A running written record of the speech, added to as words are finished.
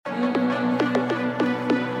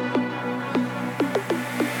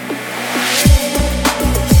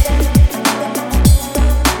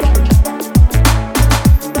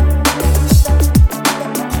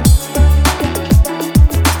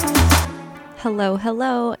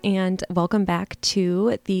Hello, and welcome back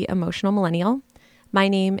to The Emotional Millennial. My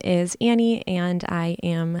name is Annie, and I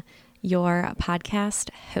am your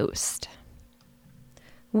podcast host.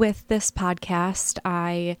 With this podcast,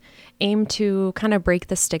 I aim to kind of break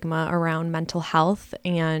the stigma around mental health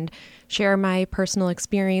and share my personal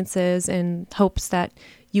experiences in hopes that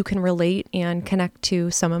you can relate and connect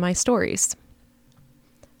to some of my stories.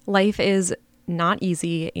 Life is not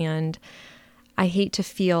easy, and I hate to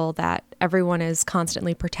feel that everyone is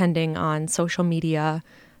constantly pretending on social media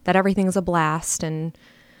that everything is a blast and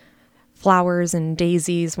flowers and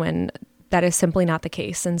daisies when that is simply not the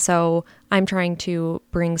case. And so I'm trying to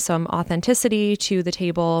bring some authenticity to the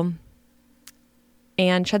table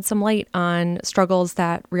and shed some light on struggles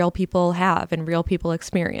that real people have and real people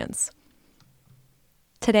experience.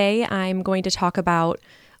 Today, I'm going to talk about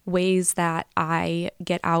ways that I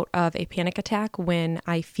get out of a panic attack when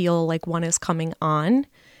I feel like one is coming on.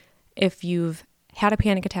 If you've had a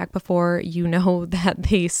panic attack before, you know that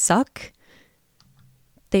they suck.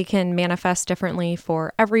 They can manifest differently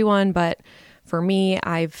for everyone, but for me,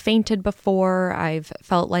 I've fainted before. I've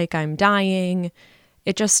felt like I'm dying.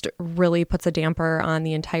 It just really puts a damper on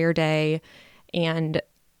the entire day, and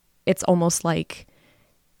it's almost like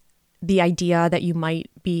the idea that you might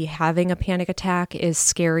be having a panic attack is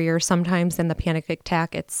scarier sometimes than the panic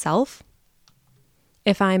attack itself.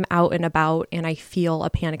 If I'm out and about and I feel a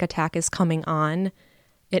panic attack is coming on,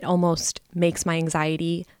 it almost makes my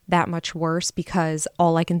anxiety that much worse because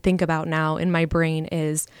all I can think about now in my brain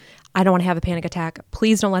is, I don't want to have a panic attack.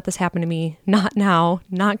 Please don't let this happen to me. Not now,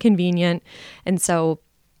 not convenient. And so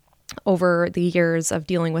over the years of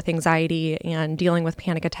dealing with anxiety and dealing with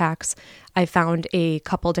panic attacks, I found a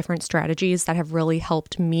couple different strategies that have really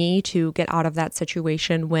helped me to get out of that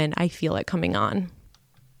situation when I feel it coming on.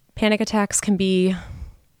 Panic attacks can be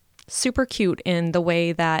super cute in the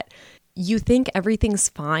way that you think everything's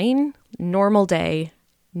fine, normal day,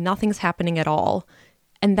 nothing's happening at all.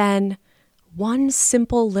 And then one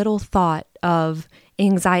simple little thought of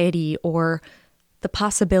anxiety or the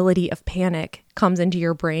possibility of panic comes into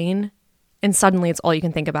your brain, and suddenly it's all you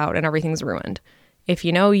can think about and everything's ruined. If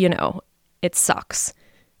you know, you know. It sucks.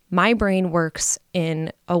 My brain works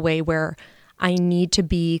in a way where I need to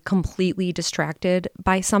be completely distracted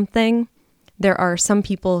by something. There are some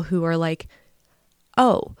people who are like,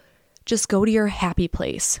 oh, just go to your happy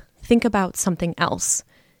place. Think about something else.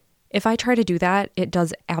 If I try to do that, it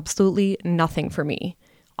does absolutely nothing for me.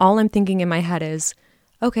 All I'm thinking in my head is,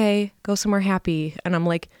 okay, go somewhere happy. And I'm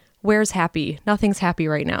like, where's happy? Nothing's happy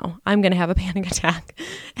right now. I'm going to have a panic attack.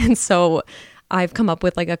 And so I've come up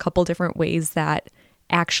with like a couple different ways that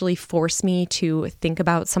actually force me to think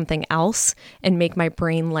about something else and make my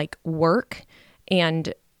brain like work.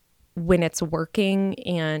 And when it's working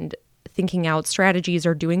and thinking out strategies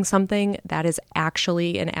or doing something, that is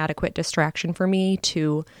actually an adequate distraction for me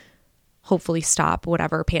to hopefully stop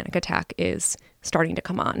whatever panic attack is starting to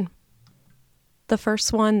come on. The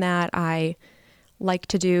first one that I like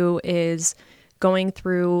to do is going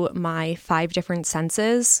through my 5 different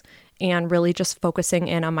senses and really just focusing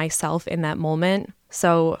in on myself in that moment.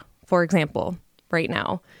 So, for example, right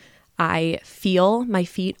now, I feel my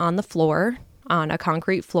feet on the floor, on a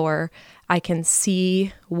concrete floor. I can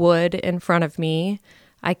see wood in front of me.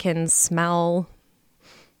 I can smell,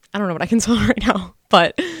 I don't know what I can smell right now,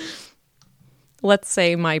 but let's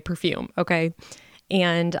say my perfume, okay?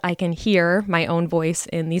 And I can hear my own voice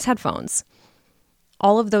in these headphones.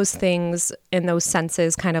 All of those things and those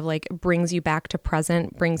senses kind of like brings you back to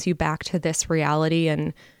present, brings you back to this reality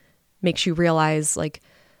and makes you realize like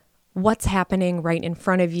what's happening right in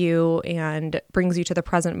front of you and brings you to the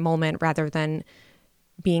present moment rather than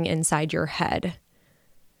being inside your head.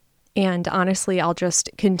 And honestly, I'll just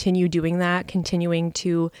continue doing that, continuing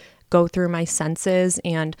to go through my senses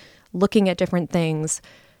and looking at different things,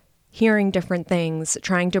 hearing different things,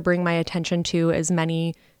 trying to bring my attention to as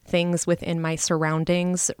many things within my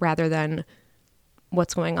surroundings rather than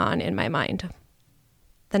what's going on in my mind.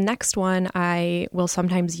 The next one I will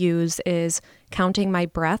sometimes use is counting my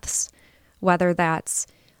breaths, whether that's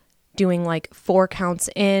doing like 4 counts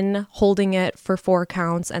in, holding it for 4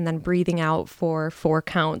 counts, and then breathing out for 4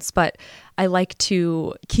 counts. But I like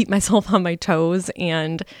to keep myself on my toes.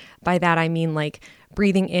 And by that, I mean like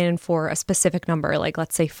breathing in for a specific number, like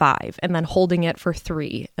let's say 5, and then holding it for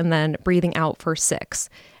 3, and then breathing out for 6,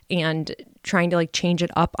 and trying to like change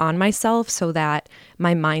it up on myself so that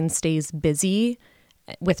my mind stays busy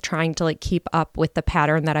with trying to like keep up with the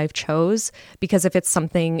pattern that I've chose. Because if it's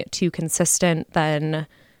something too consistent, then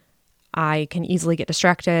I can easily get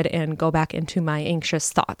distracted and go back into my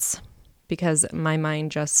anxious thoughts because my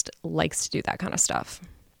mind just likes to do that kind of stuff.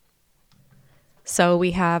 So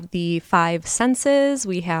we have the 5 senses,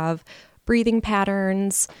 we have breathing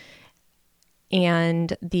patterns,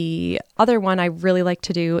 and the other one I really like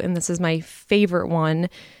to do, and this is my favorite one,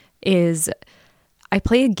 is I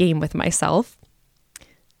play a game with myself.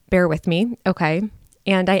 Bear with me, okay?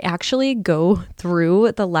 And I actually go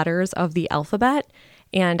through the letters of the alphabet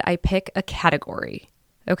and I pick a category.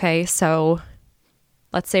 Okay, so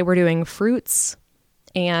let's say we're doing fruits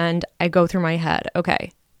and I go through my head.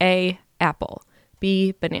 Okay, A, apple,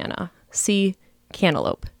 B, banana, C,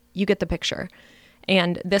 cantaloupe. You get the picture.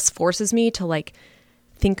 And this forces me to like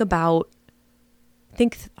think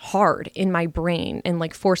hard in my brain and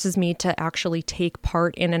like forces me to actually take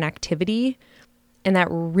part in an activity. And that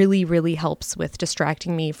really, really helps with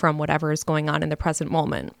distracting me from whatever is going on in the present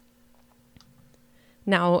moment.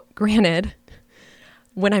 Now, granted,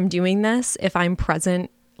 when I'm doing this, if I'm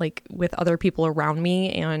present like with other people around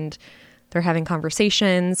me and they're having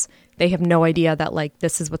conversations, they have no idea that like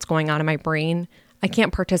this is what's going on in my brain, I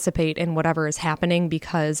can't participate in whatever is happening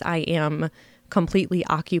because I am completely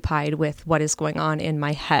occupied with what is going on in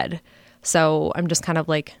my head. So I'm just kind of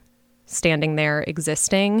like standing there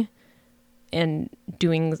existing and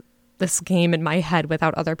doing this game in my head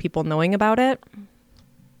without other people knowing about it.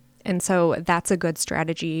 And so that's a good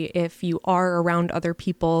strategy if you are around other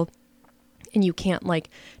people and you can't like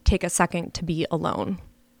take a second to be alone.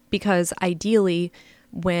 Because ideally,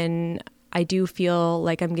 when I do feel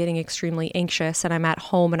like I'm getting extremely anxious and I'm at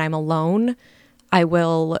home and I'm alone, I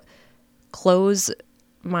will close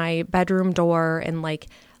my bedroom door and like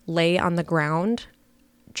lay on the ground,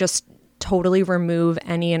 just totally remove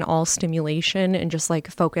any and all stimulation and just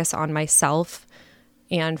like focus on myself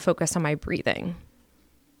and focus on my breathing.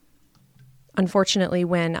 Unfortunately,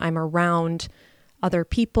 when I'm around other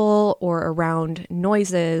people or around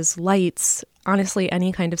noises, lights, honestly,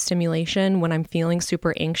 any kind of stimulation, when I'm feeling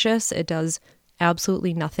super anxious, it does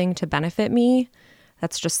absolutely nothing to benefit me.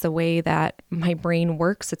 That's just the way that my brain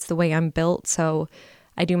works. It's the way I'm built. So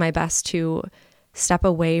I do my best to step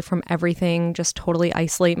away from everything, just totally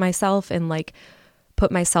isolate myself and like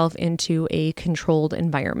put myself into a controlled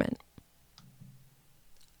environment.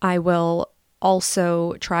 I will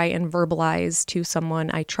also try and verbalize to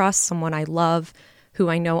someone I trust, someone I love, who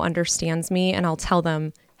I know understands me, and I'll tell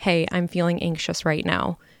them, hey, I'm feeling anxious right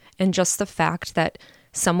now. And just the fact that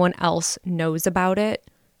someone else knows about it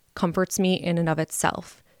comforts me in and of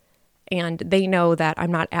itself. And they know that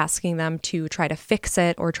I'm not asking them to try to fix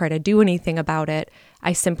it or try to do anything about it.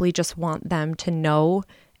 I simply just want them to know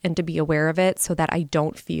and to be aware of it so that I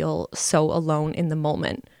don't feel so alone in the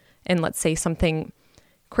moment. And let's say something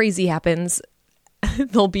crazy happens,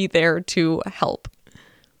 they'll be there to help.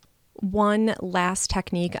 One last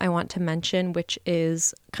technique I want to mention, which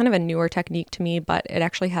is kind of a newer technique to me, but it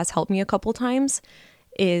actually has helped me a couple times,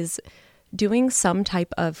 is doing some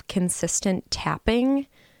type of consistent tapping,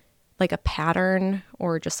 like a pattern,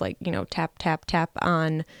 or just like, tap, tap, tap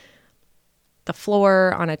on the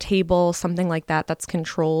floor, on a table, something like that that's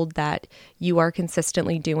controlled, that you are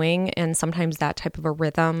consistently doing. And sometimes that type of a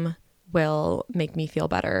rhythm will make me feel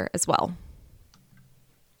better as well.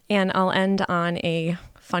 And I'll end on a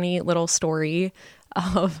funny little story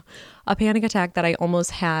of a panic attack that I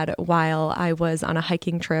almost had while I was on a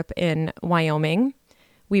hiking trip in Wyoming.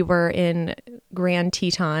 We were in Grand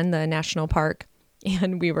Teton, the national park,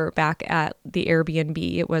 and we were back at the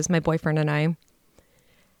Airbnb. It was my boyfriend and I.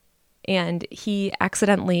 And he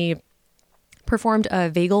accidentally performed a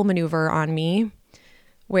vagal maneuver on me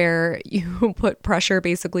where you put pressure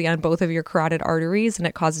basically on both of your carotid arteries and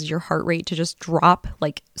it causes your heart rate to just drop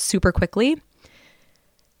like super quickly.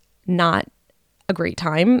 Not a great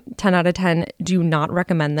time. 10 out of 10, do not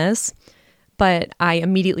recommend this. But I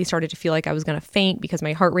immediately started to feel like I was going to faint because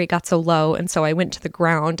my heart rate got so low. And so I went to the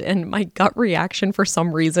ground, and my gut reaction for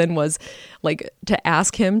some reason was like to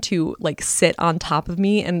ask him to like sit on top of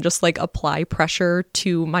me and just like apply pressure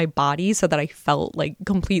to my body so that I felt like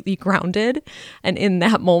completely grounded. And in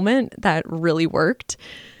that moment, that really worked.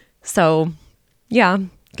 So yeah,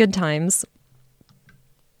 good times.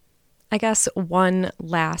 I guess one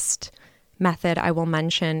last method I will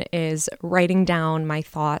mention is writing down my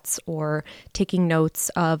thoughts or taking notes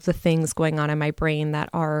of the things going on in my brain that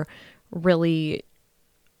are really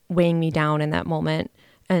weighing me down in that moment.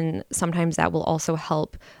 And sometimes that will also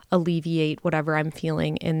help alleviate whatever I'm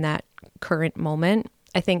feeling in that current moment.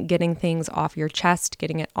 I think getting things off your chest,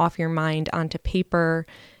 getting it off your mind onto paper,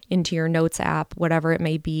 into your notes app, whatever it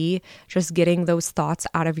may be, just getting those thoughts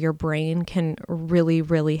out of your brain can really,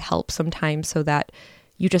 really help sometimes so that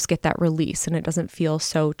you just get that release and it doesn't feel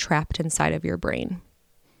so trapped inside of your brain.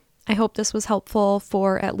 I hope this was helpful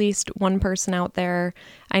for at least one person out there.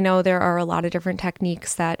 I know there are a lot of different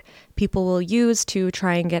techniques that people will use to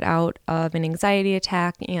try and get out of an anxiety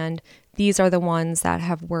attack, and these are the ones that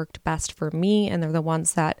have worked best for me, and they're the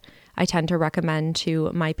ones that I tend to recommend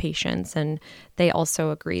to my patients, and they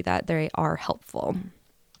also agree that they are helpful.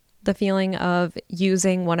 The feeling of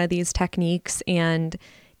using one of these techniques and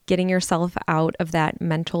getting yourself out of that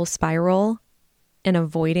mental spiral and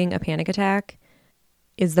avoiding a panic attack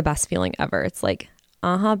is the best feeling ever. It's like,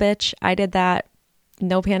 bitch, I did that.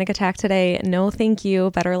 No panic attack today. No, thank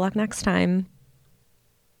you. Better luck next time.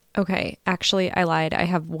 Okay, actually, I lied. I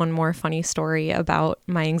have one more funny story about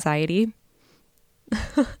my anxiety.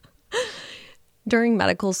 During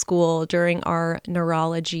medical school, during our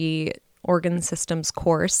neurology organ systems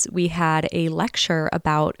course, we had a lecture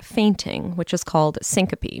about fainting, which is called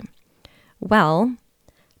syncope. Well,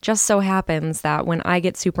 just so happens that when I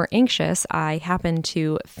get super anxious, I happen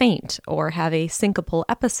to faint or have a syncopal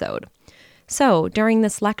episode. So during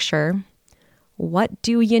this lecture, what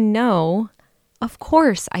do you know? Of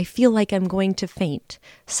course, I feel like I'm going to faint.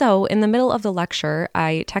 So in the middle of the lecture,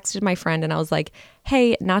 I texted my friend and I was like,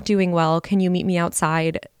 hey, not doing well. Can you meet me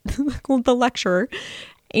outside the lecture?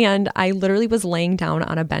 And I literally was laying down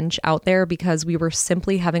on a bench out there because we were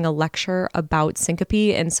simply having a lecture about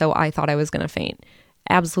syncope. And so I thought I was going to faint.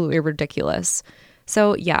 Absolutely ridiculous.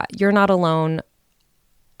 So yeah, you're not alone.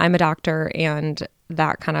 I'm a doctor and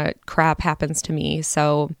that kind of crap happens to me.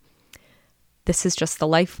 So this is just the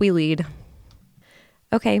life we lead.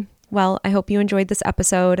 Okay, well, I hope you enjoyed this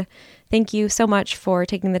episode. Thank you so much for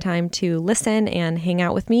taking the time to listen and hang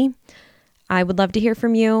out with me. I would love to hear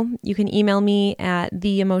from you. You can email me at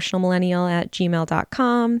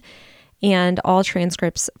theemotionalmillennial@gmail.com. And all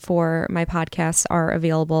transcripts for my podcasts are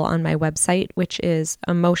available on my website, which is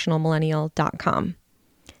emotionalmillennial.com.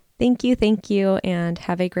 Thank you, and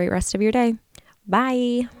have a great rest of your day.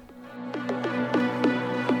 Bye.